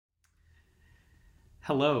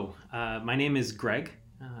Hello, my name is Greg.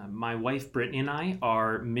 My wife Brittany and I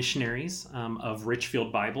are missionaries of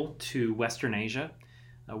Richfield Bible to Western Asia.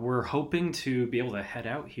 We're hoping to be able to head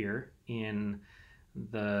out here in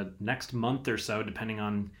the next month or so, depending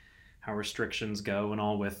on how restrictions go and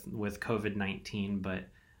all with COVID-19. But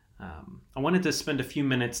I wanted to spend a few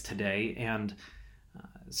minutes today and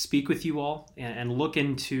speak with you all and look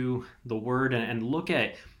into the Word and look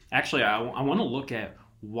at, actually, I want to look at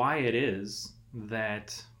why it is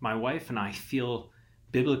that my wife and I feel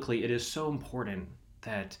biblically it is so important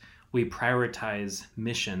that we prioritize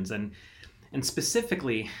missions. And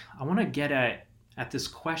specifically, I want to get at this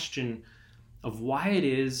question of why it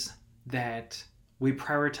is that we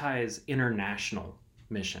prioritize international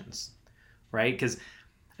missions, right? Because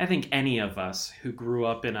I think any of us who grew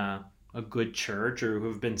up in a good church or who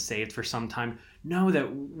have been saved for some time know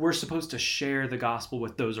that we're supposed to share the gospel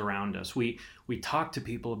with those around us. We talk to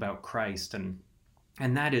people about Christ, and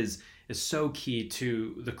that is so key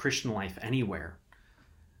to the Christian life anywhere.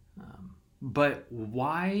 But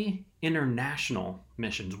why international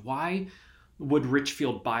missions? Why would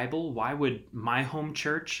Richfield Bible? Why would my home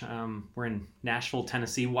church? We're in Nashville,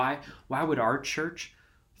 Tennessee. Why would our church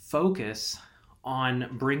focus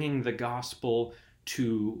on bringing the gospel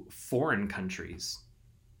to foreign countries?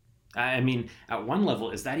 I mean, at one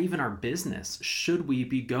level, is that even our business? Should we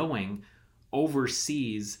be going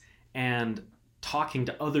overseas and talking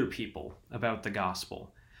to other people about the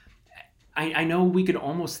gospel? I know we could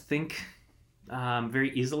almost think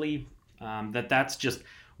very easily that that's just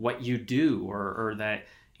what you do, or that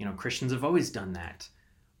Christians have always done that.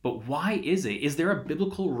 But why is it? Is there a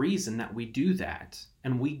biblical reason that we do that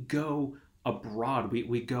and we go abroad?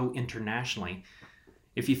 We go internationally.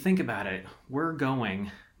 If you think about it,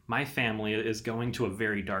 my family is going to a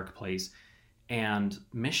very dark place, and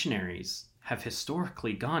missionaries have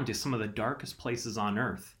historically gone to some of the darkest places on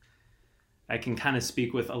earth. I can kind of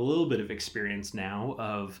speak with a little bit of experience now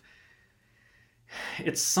of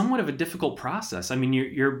it's somewhat of a difficult process. I mean,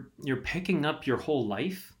 you're picking up your whole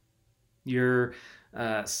life. You're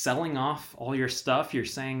selling off all your stuff. You're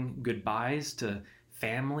saying goodbyes to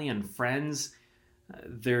family and friends.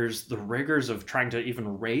 There's the rigors of trying to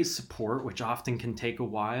even raise support, which often can take a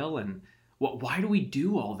while. And why do we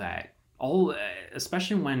do all that?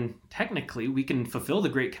 Especially when technically we can fulfill the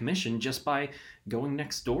Great Commission just by going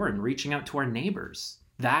next door and reaching out to our neighbors.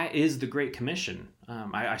 That is the Great Commission.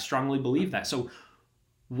 I strongly believe that. So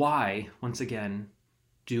why, once again,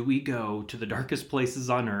 do we go to the darkest places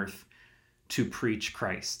on earth to preach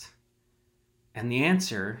Christ? And the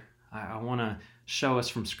answer I want to show us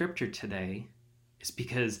from Scripture today is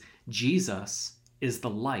because Jesus is the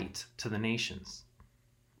light to the nations.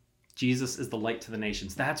 Jesus is the light to the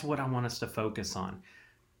nations. That's what I want us to focus on.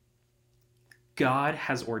 God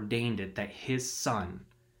has ordained it that his Son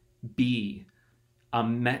be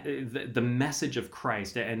the message of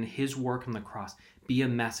Christ and his work on the cross be a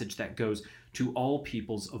message that goes to all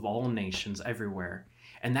peoples of all nations everywhere.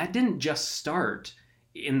 And that didn't just start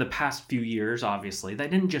in the past few years, obviously.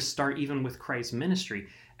 That didn't just start even with Christ's ministry.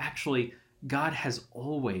 Actually, God has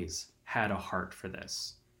always had a heart for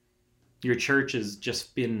this. Your church has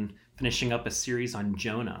just been finishing up a series on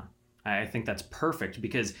Jonah. I think that's perfect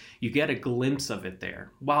because you get a glimpse of it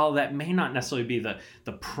there. While that may not necessarily be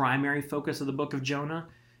the primary focus of the book of Jonah,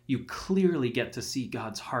 you clearly get to see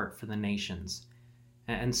God's heart for the nations.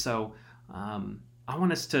 And so I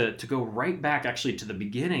want us to go right back actually to the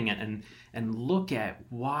beginning and look at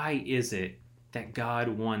why is it that God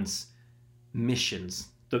wants missions,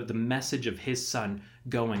 the message of his Son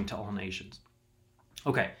going to all nations.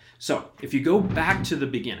 Okay, so if you go back to the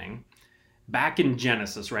beginning, back in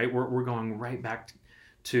Genesis, right, we're going right back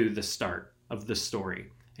to the start of the story.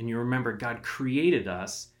 And you remember God created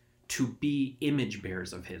us to be image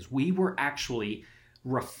bearers of his. We were actually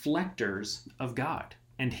reflectors of God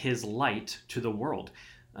and his light to the world.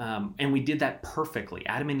 And we did that perfectly.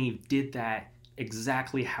 Adam and Eve did that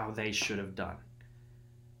exactly how they should have done.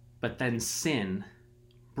 But then sin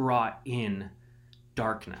brought in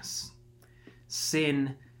darkness.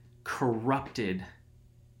 Sin corrupted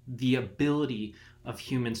the ability of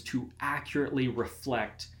humans to accurately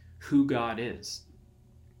reflect who God is.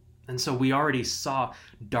 And so we already saw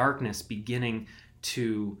darkness beginning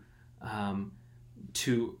to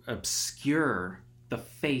obscure the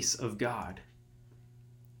face of God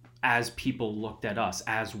as people looked at us,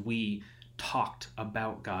 as we talked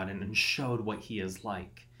about God and showed what he is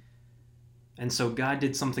like. And so God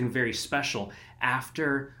did something very special.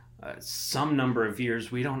 After some number of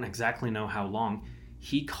years, we don't exactly know how long,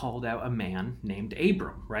 he called out a man named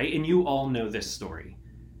Abram, right? And you all know this story.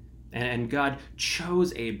 And God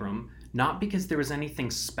chose Abram not because there was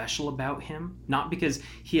anything special about him, not because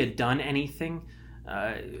he had done anything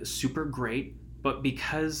super great, but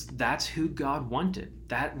because that's who God wanted.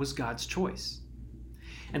 That was God's choice.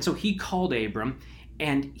 And so he called Abram,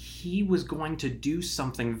 and he was going to do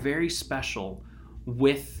something very special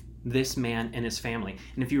with this man and his family.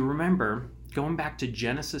 And if you remember, going back to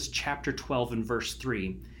Genesis chapter 12 and verse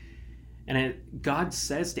 3, and God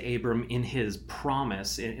says to Abram in his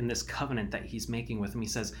promise, in this covenant that he's making with him, he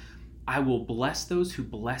says, I will bless those who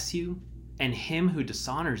bless you, and him who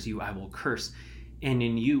dishonors you I will curse, and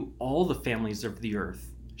in you all the families of the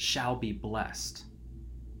earth shall be blessed.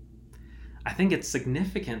 I think it's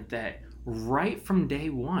significant that right from day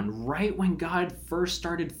one, right when God first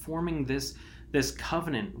started forming this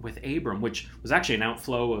covenant with Abram, which was actually an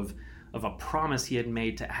outflow of a promise he had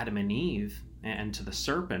made to Adam and Eve and to the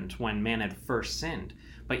serpent when man had first sinned.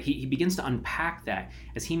 But he begins to unpack that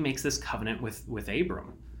as he makes this covenant with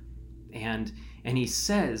Abram. And he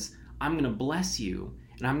says, I'm going to bless you,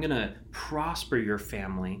 and I'm going to prosper your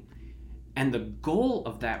family. And the goal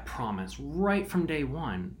of that promise right from day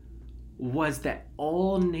one was that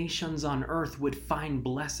all nations on earth would find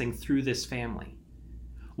blessing through this family.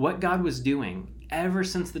 What God was doing ever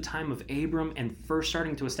since the time of Abram and first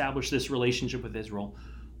starting to establish this relationship with Israel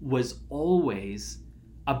was always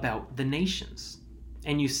about the nations.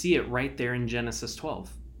 And you see it right there in Genesis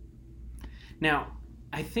 12. Now,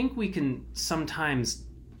 I think we can sometimes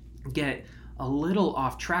get a little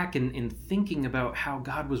off track in thinking about how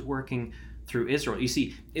God was working through Israel. You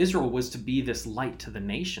see, Israel was to be this light to the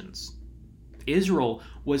nations. Israel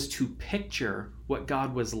was to picture what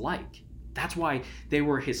God was like. That's why they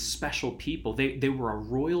were his special people. They were a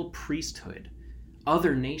royal priesthood.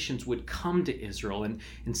 Other nations would come to Israel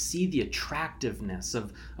and see the attractiveness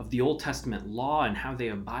of the Old Testament law and how they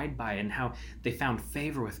abide by it and how they found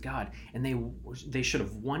favor with God. And they should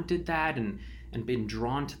have wanted that and been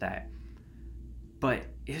drawn to that. But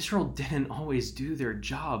Israel didn't always do their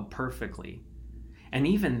job perfectly. And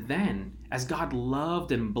even then, as God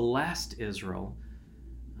loved and blessed Israel,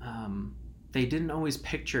 they didn't always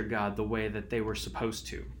picture God the way that they were supposed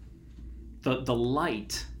to. The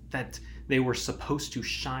light that they were supposed to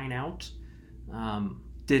shine out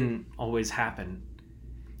didn't always happen.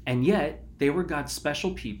 And yet, they were God's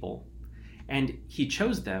special people, and he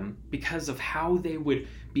chose them because of how they would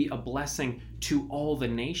be a blessing to all the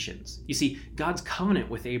nations. You see, God's covenant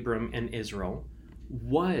with Abram and Israel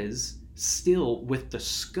was still with the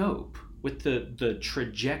scope, with the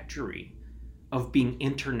trajectory of being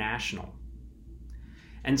international.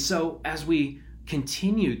 And so as we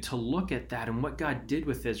continue to look at that and what God did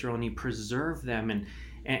with Israel, and he preserved them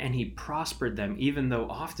and he prospered them, even though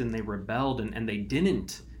often they rebelled and they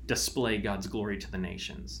didn't display God's glory to the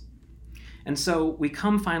nations. And so we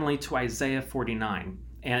come finally to Isaiah 49,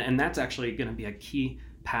 and that's actually going to be a key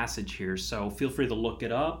passage here. So feel free to look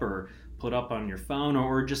it up or put up on your phone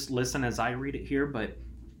or just listen as I read it here. But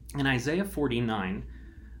in Isaiah 49,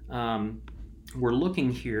 we're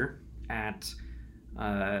looking here at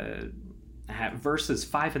verses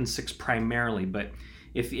 5 and 6 primarily, but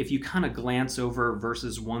if you kind of glance over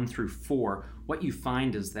verses 1 through 4, what you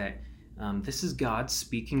find is that this is God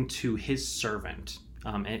speaking to his servant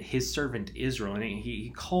Israel, and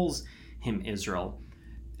he calls him Israel.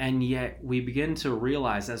 And yet we begin to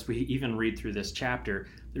realize as we even read through this chapter,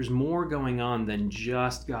 there's more going on than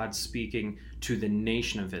just God speaking to the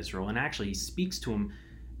nation of Israel. And actually he speaks to him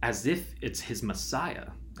as if it's his Messiah.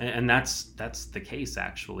 And that's the case,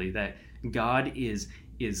 actually, that God is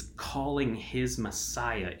calling his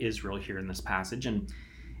Messiah Israel here in this passage.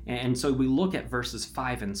 And so we look at verses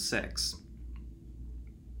 5 and 6.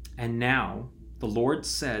 And now the Lord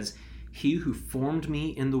says, he who formed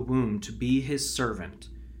me in the womb to be his servant,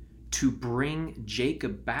 to bring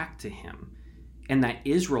Jacob back to him, and that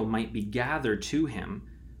Israel might be gathered to him.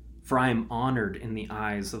 For I am honored in the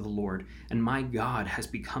eyes of the Lord, and my God has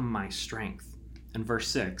become my strength. And verse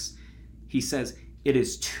 6, he says, it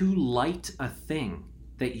is too light a thing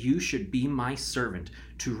that you should be my servant,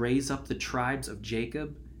 to raise up the tribes of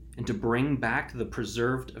Jacob and to bring back the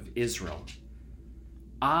preserved of Israel.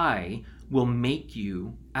 I will make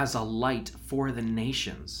you as a light for the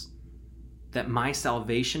nations, that my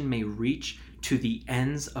salvation may reach to the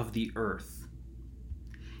ends of the earth.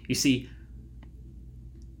 You see,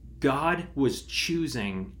 God was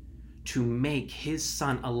choosing to make his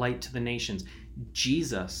son a light to the nations.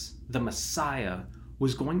 Jesus, the Messiah,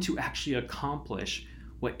 was going to actually accomplish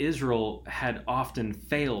what Israel had often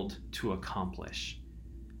failed to accomplish.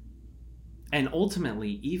 And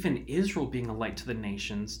ultimately, even Israel being a light to the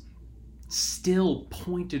nations still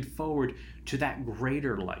pointed forward to that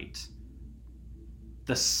greater light.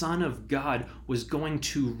 The Son of God was going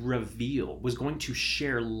to reveal, was going to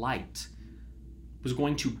share light, was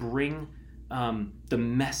going to bring the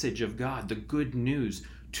message of God, the good news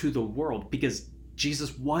to the world, because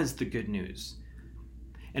Jesus was the good news.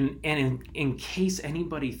 And in case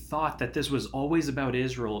anybody thought that this was always about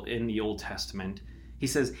Israel in the Old Testament, he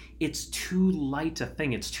says, it's too light a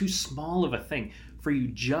thing, it's too small of a thing for you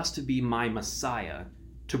just to be my Messiah,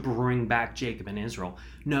 to bring back Jacob and Israel.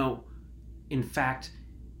 No, in fact,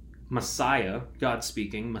 Messiah, God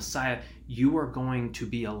speaking, Messiah, you are going to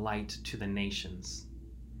be a light to the nations.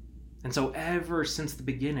 And so ever since the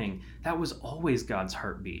beginning, that was always God's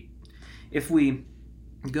heartbeat. If we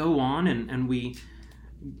go on and we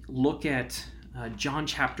look at John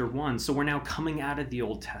chapter 1, so we're now coming out of the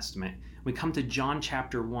Old Testament. We come to John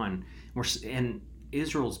chapter 1, and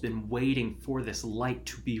Israel's been waiting for this light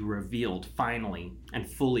to be revealed finally and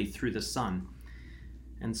fully through the Son.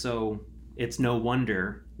 And so it's no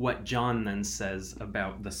wonder what John then says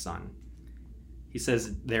about the Son. He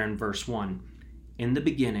says there in verse 1, "In the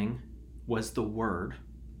beginning was the Word,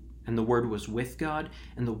 and the Word was with God,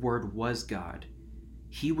 and the Word was God.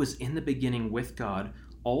 He was in the beginning with God.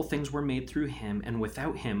 All things were made through him, and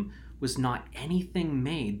without him was not anything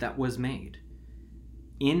made that was made.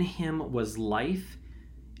 In him was life,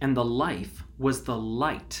 and the life was the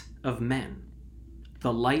light of men.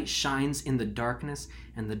 The light shines in the darkness,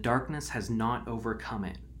 and the darkness has not overcome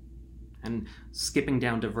it." And skipping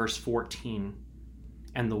down to verse 14,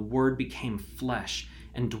 "And the Word became flesh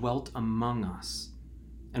and dwelt among us,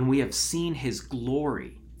 and we have seen his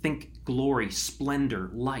glory." Think glory, splendor,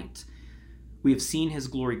 light. "We have seen his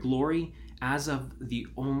glory, glory as of the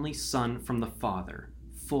only Son from the Father,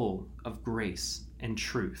 full of grace and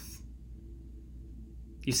truth."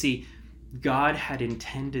 You see, God had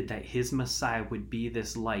intended that his Messiah would be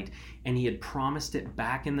this light, and he had promised it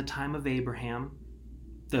back in the time of Abraham,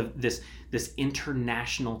 this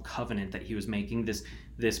international covenant that he was making,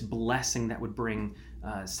 this blessing that would bring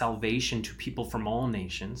salvation to people from all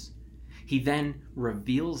nations. He then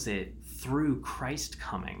reveals it through Christ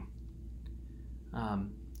coming.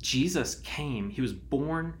 Jesus came, he was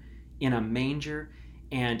born in a manger,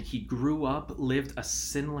 and he grew up, lived a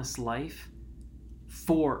sinless life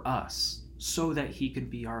for us so that he could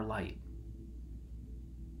be our light.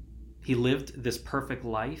 He lived this perfect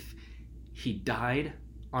life. He died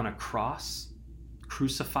on a cross,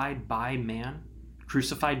 crucified by man,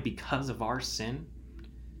 crucified because of our sin.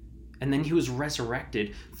 And then he was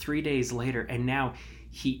resurrected 3 days later, and now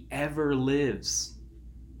he ever lives.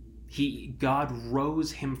 God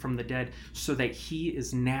rose him from the dead so that he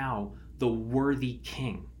is now the worthy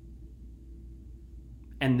king.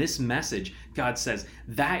 And this message, God says,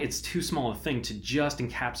 that it's too small a thing to just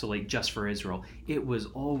encapsulate just for Israel. It was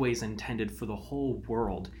always intended for the whole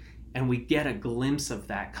world. And we get a glimpse of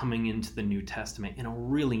that coming into the New Testament in a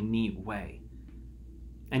really neat way.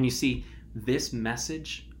 And you see, this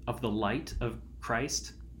message of the light of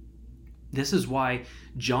Christ, this is why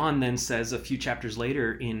John then says a few chapters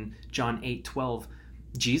later in John 8:12,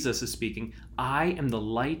 Jesus is speaking, "I am the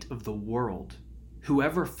light of the world.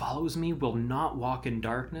 Whoever follows me will not walk in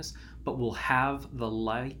darkness, but will have the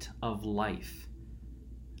light of life."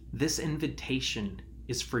 This invitation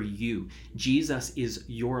is for you. Jesus is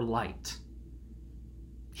your light.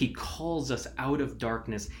 He calls us out of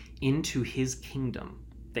darkness into his kingdom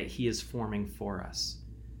that he is forming for us.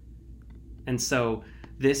 And so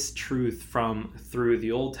this truth from through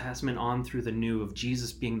the Old Testament on through the New of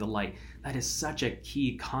Jesus being the light, that is such a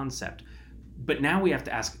key concept. But now we have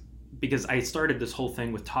to ask, because I started this whole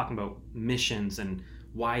thing with talking about missions and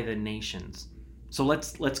why the nations. So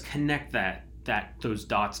let's connect those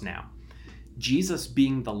dots now. Jesus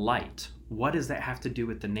being the light, what does that have to do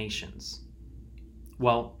with the nations?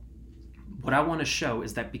 Well, what I want to show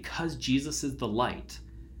is that because Jesus is the light,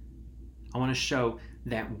 I want to show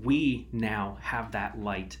that we now have that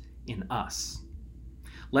light in us.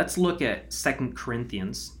 Let's look at 2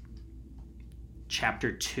 Corinthians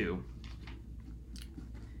chapter 2.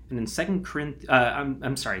 And in 2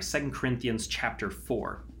 Corinthians chapter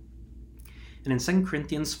 4. And in 2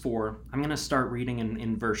 Corinthians 4, I'm going to start reading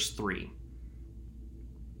in verse 3.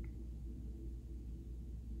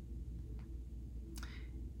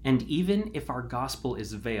 "And even if our gospel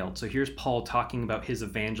is veiled," so here's Paul talking about his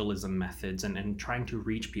evangelism methods and trying to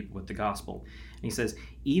reach people with the gospel. And he says,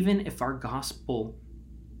 "Even if our gospel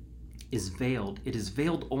is veiled, it is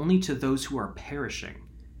veiled only to those who are perishing.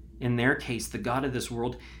 In their case, the God of this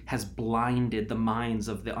world has blinded the minds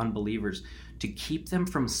of the unbelievers to keep them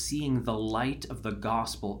from seeing the light of the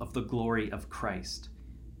gospel of the glory of Christ,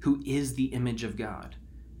 who is the image of God.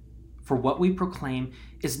 For what we proclaim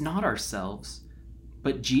is not ourselves,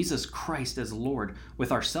 but Jesus Christ as Lord,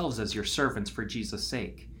 with ourselves as your servants for Jesus'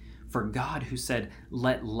 sake. For God, who said,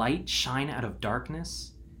 'Let light shine out of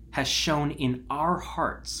darkness,' has shone in our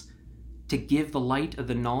hearts to give the light of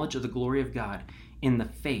the knowledge of the glory of God in the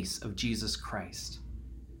face of Jesus Christ.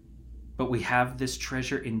 But we have this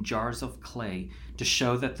treasure in jars of clay to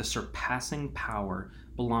show that the surpassing power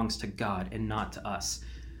belongs to God and not to us."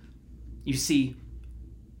 You see,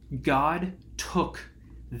 God took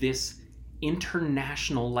this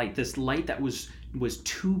international light, this light that was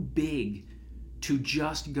too big to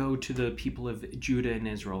just go to the people of Judah and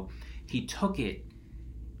Israel. He took it,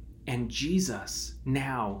 and Jesus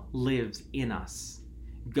now lives in us.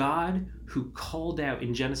 God, who called out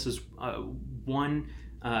in Genesis 1,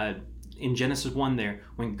 in Genesis 1 there,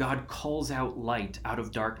 when God calls out light out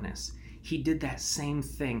of darkness, he did that same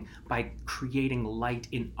thing by creating light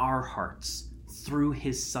in our hearts through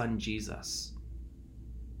his son Jesus.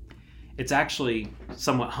 It's actually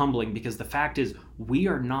somewhat humbling because the fact is we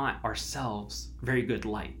are not ourselves very good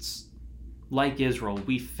lights. Like Israel,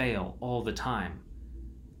 we fail all the time.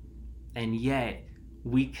 And yet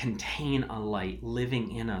we contain a light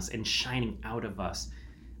living in us and shining out of us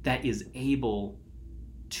that is able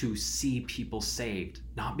to see people saved,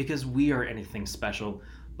 not because we are anything special,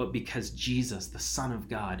 but because Jesus, the Son of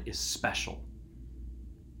God, is special.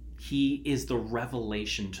 He is the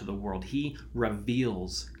revelation to the world. He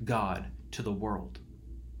reveals God to the world.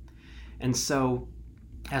 And so,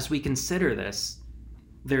 as we consider this,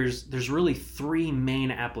 there's really three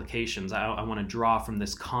main applications I want to draw from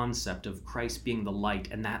this concept of Christ being the light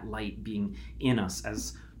and that light being in us,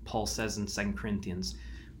 as Paul says in 2 Corinthians.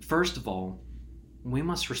 First of all, we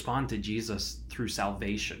must respond to Jesus through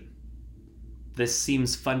salvation. This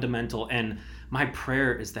seems fundamental, and my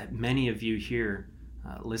prayer is that many of you here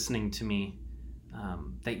listening to me,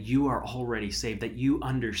 that you are already saved, that you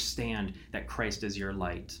understand that Christ is your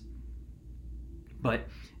light. But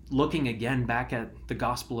looking again back at the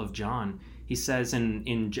Gospel of John, he says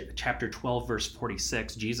in chapter 12, verse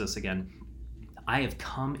 46, Jesus again, "I have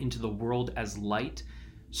come into the world as light,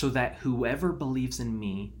 so that whoever believes in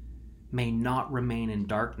me may not remain in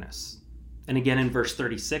darkness." And again in verse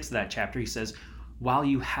 36 of that chapter, he says, "While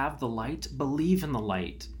you have the light, believe in the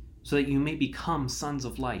light, so that you may become sons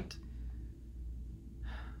of light."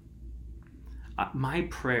 My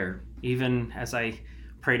prayer, even as I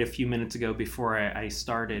prayed a few minutes ago before I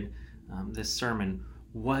started this sermon,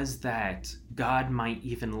 was that God might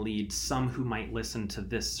even lead some who might listen to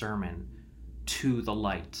this sermon to the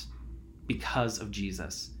light because of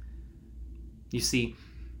Jesus. You see,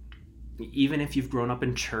 even if you've grown up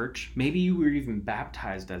in church, maybe you were even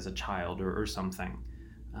baptized as a child or something,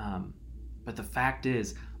 but the fact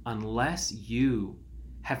is, unless you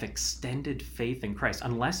have extended faith in Christ,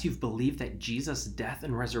 unless you've believed that Jesus' death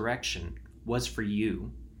and resurrection was for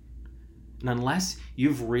you, and unless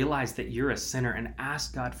you've realized that you're a sinner and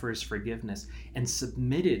asked God for his forgiveness and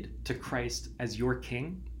submitted to Christ as your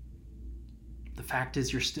king, the fact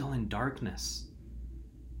is you're still in darkness.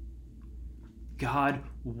 God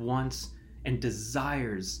wants and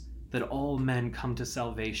desires that all men come to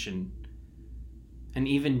salvation. And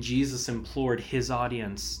even Jesus implored his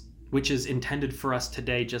audience, which is intended for us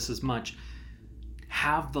today just as much,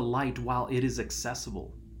 have the light while it is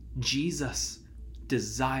accessible. Jesus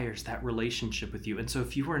desires that relationship with you. And so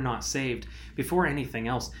if you are not saved, before anything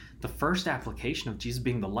else, the first application of Jesus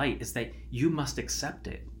being the light is that you must accept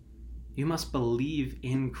it. You must believe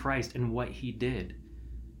in Christ and what he did,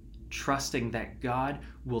 trusting that God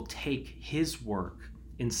will take his work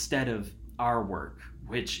instead of our work,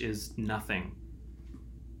 which is nothing.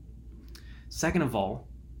 Second of all,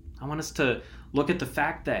 I want us to look at the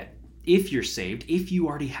fact that if you're saved, if you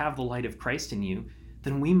already have the light of Christ in you,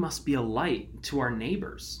 then we must be a light to our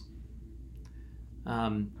neighbors.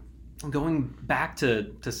 Going back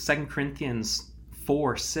to 2 Corinthians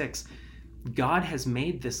 4:6, God has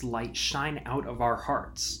made this light shine out of our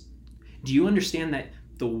hearts. Do you understand that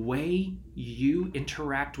the way you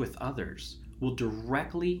interact with others will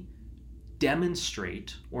directly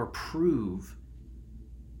demonstrate or prove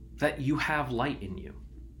that you have light in you?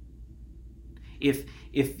 If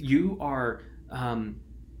you are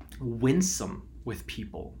winsome with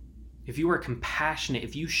people, if you are compassionate,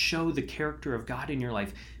 if you show the character of God in your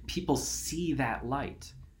life, people see that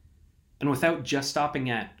light. And without just stopping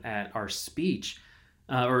at our speech,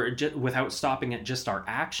 without stopping at just our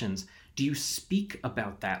actions, do you speak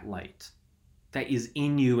about that light that is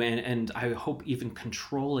in you and I hope even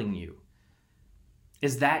controlling you?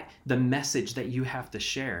 Is that the message that you have to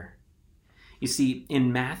share? You see,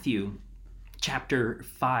 in Matthew chapter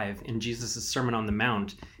 5, in Jesus' Sermon on the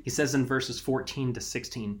Mount, he says in verses 14 to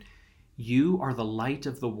 16, You are the light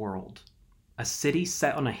of the world. A city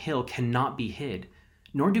set on a hill cannot be hid,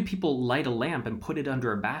 nor do people light a lamp and put it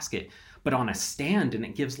under a basket, but on a stand, and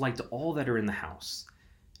it gives light to all that are in the house.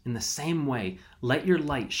 In the same way, let your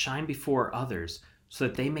light shine before others, so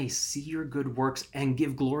that they may see your good works and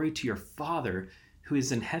give glory to your Father who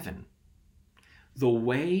is in heaven. The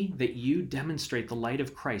way that you demonstrate the light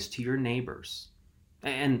of Christ to your neighbors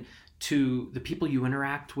and to the people you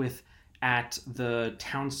interact with at the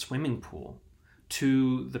town swimming pool,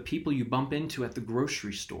 to the people you bump into at the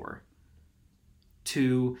grocery store,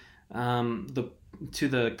 to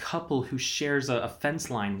the couple who shares a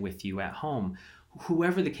fence line with you at home,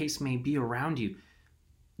 whoever the case may be around you,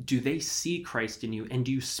 do they see Christ in you, and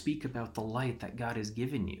do you speak about the light that God has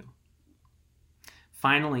given you?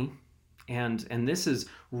 Finally, and this is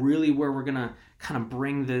really where we're going to kind of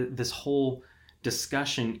bring this whole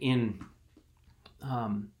discussion in,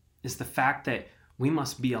 is the fact that we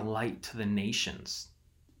must be a light to the nations.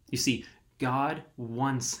 You see, God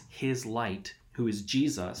wants his light, who is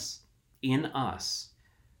Jesus, in us,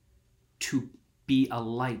 to be a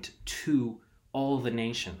light to all the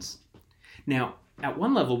nations. Now, at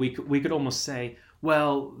one level, we could almost say,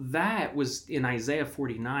 well, that was in Isaiah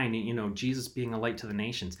 49, Jesus being a light to the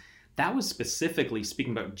nations. That was specifically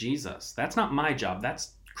speaking about Jesus. That's not my job.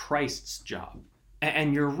 That's Christ's job.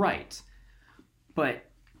 And you're right. But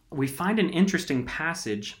we find an interesting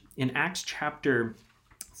passage in Acts chapter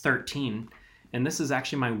 13, and this is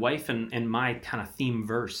actually my wife and my kind of theme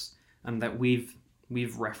verse that we've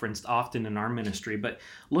referenced often in our ministry. But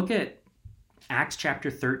look at Acts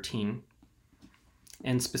chapter 13,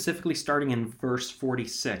 and specifically starting in verse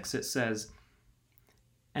 46, it says,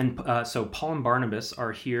 so Paul and Barnabas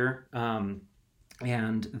are here,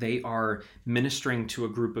 and they are ministering to a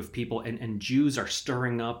group of people, and Jews are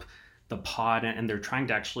stirring up the pot, and they're trying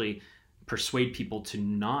to actually persuade people to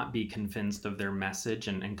not be convinced of their message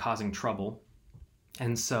and causing trouble.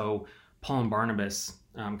 And so Paul and Barnabas,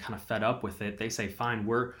 kind of fed up with it, they say, fine,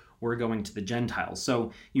 we're going to the Gentiles.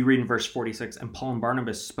 So you read in verse 46, and Paul and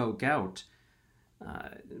Barnabas spoke out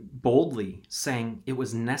boldly, saying, it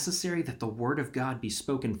was necessary that the word of God be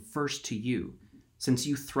spoken first to you, since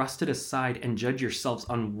you thrust it aside and judge yourselves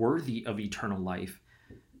unworthy of eternal life.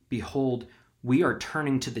 Behold, we are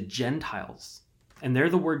turning to the Gentiles. And there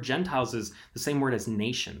the word Gentiles is the same word as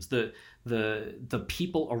nations, the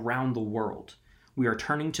people around the world. We are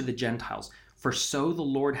turning to the Gentiles. For so the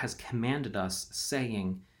Lord has commanded us,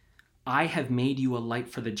 saying, I have made you a light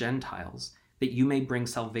for the Gentiles, that you may bring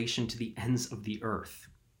salvation to the ends of the earth.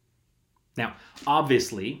 Now,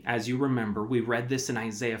 obviously, as you remember, we read this in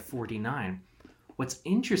Isaiah 49. What's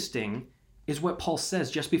interesting is what Paul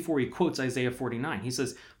says just before he quotes Isaiah 49. He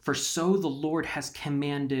says, for so the Lord has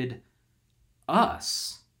commanded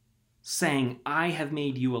us, saying, I have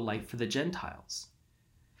made you a light for the Gentiles.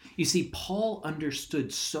 You see, Paul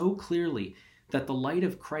understood so clearly that the light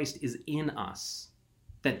of Christ is in us,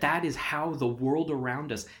 that is how the world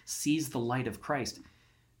around us sees the light of Christ,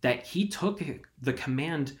 that he took the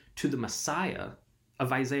command to the Messiah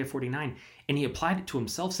of Isaiah 49 and he applied it to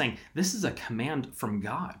himself, saying, this is a command from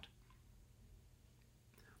God.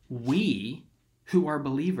 We, who are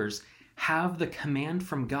believers, have the command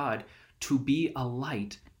from God to be a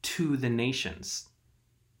light to the nations.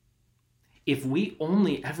 If we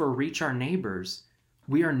only ever reach our neighbors,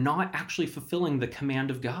 we are not actually fulfilling the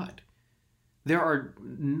command of God. There are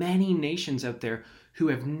many nations out there who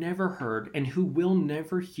have never heard and who will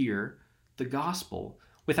never hear the gospel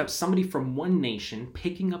without somebody from one nation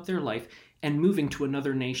picking up their life and moving to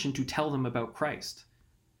another nation to tell them about Christ.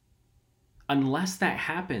 Unless that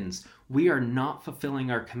happens, we are not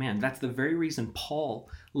fulfilling our command. That's the very reason Paul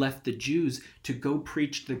left the Jews to go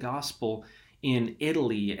preach the gospel in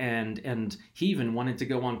Italy, and he even wanted to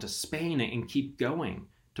go on to Spain and keep going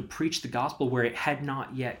to preach the gospel where it had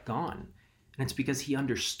not yet gone. And it's because he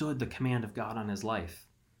understood the command of God on his life.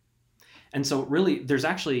 And so really, there's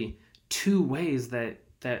actually two ways that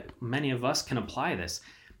many of us can apply this.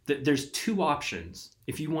 There's two options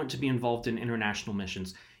if you want to be involved in international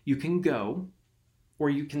missions. You can go or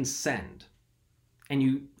you can send. And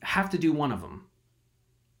you have to do one of them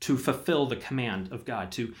to fulfill the command of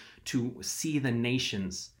God, to see the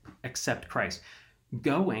nations accept Christ.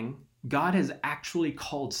 Going, God has actually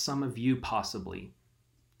called some of you possibly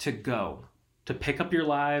to go, to pick up your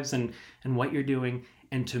lives and what you're doing,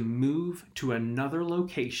 and to move to another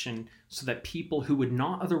location so that people who would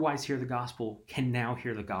not otherwise hear the gospel can now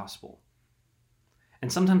hear the gospel.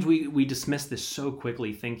 And sometimes we dismiss this so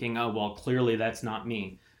quickly, thinking, oh, well, clearly that's not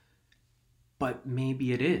me. But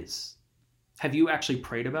maybe it is. Have you actually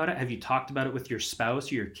prayed about it? Have you talked about it with your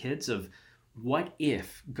spouse or your kids of What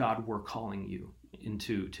if God were calling you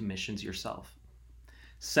into missions yourself?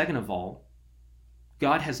 Second of all,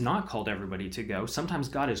 God has not called everybody to go. Sometimes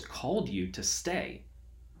God has called you to stay.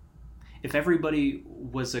 If everybody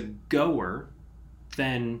was a goer,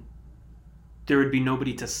 then there would be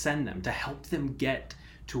nobody to send them, to help them get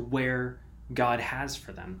to where God has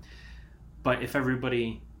for them. But if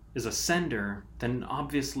everybody is a sender, then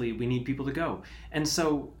obviously we need people to go. And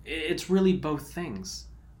so it's really both things.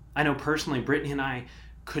 I know personally, Brittany and I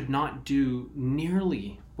could not do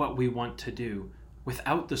nearly what we want to do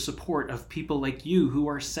without the support of people like you who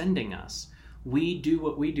are sending us. We do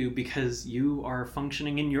what we do because you are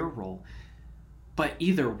functioning in your role. But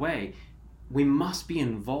either way, we must be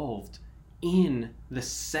involved in the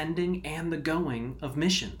sending and the going of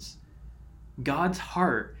missions. God's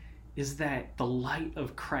heart is that the light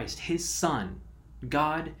of Christ, his Son,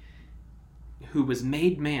 God who was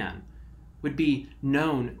made man, would be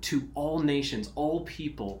known to all nations, all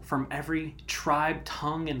people from every tribe,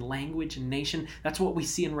 tongue, and language and nation. That's what we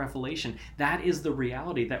see in Revelation. That is the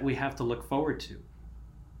reality that we have to look forward to.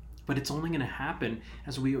 But it's only going to happen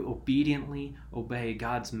as we obediently obey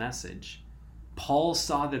God's message. Paul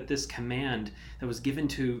saw that this command that was given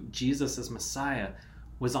to Jesus as Messiah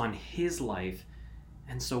was on his life,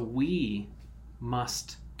 and so we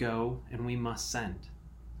must go and we must send.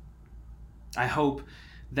 I hope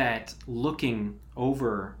that looking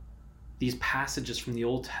over these passages from the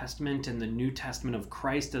Old Testament and the New Testament of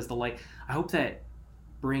Christ as the light, I hope that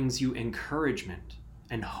brings you encouragement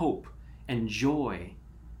and hope and joy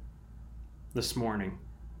this morning.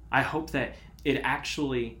 I hope that it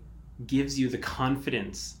actually gives you the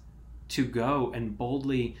confidence to go and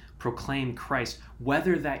boldly proclaim Christ,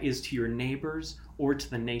 whether that is to your neighbors or to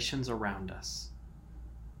the nations around us.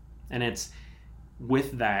 And it's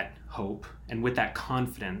with that hope and with that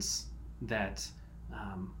confidence that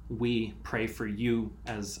we pray for you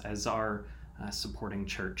as our supporting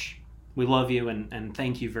church. We love you and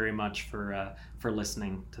thank you very much for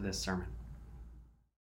listening to this sermon.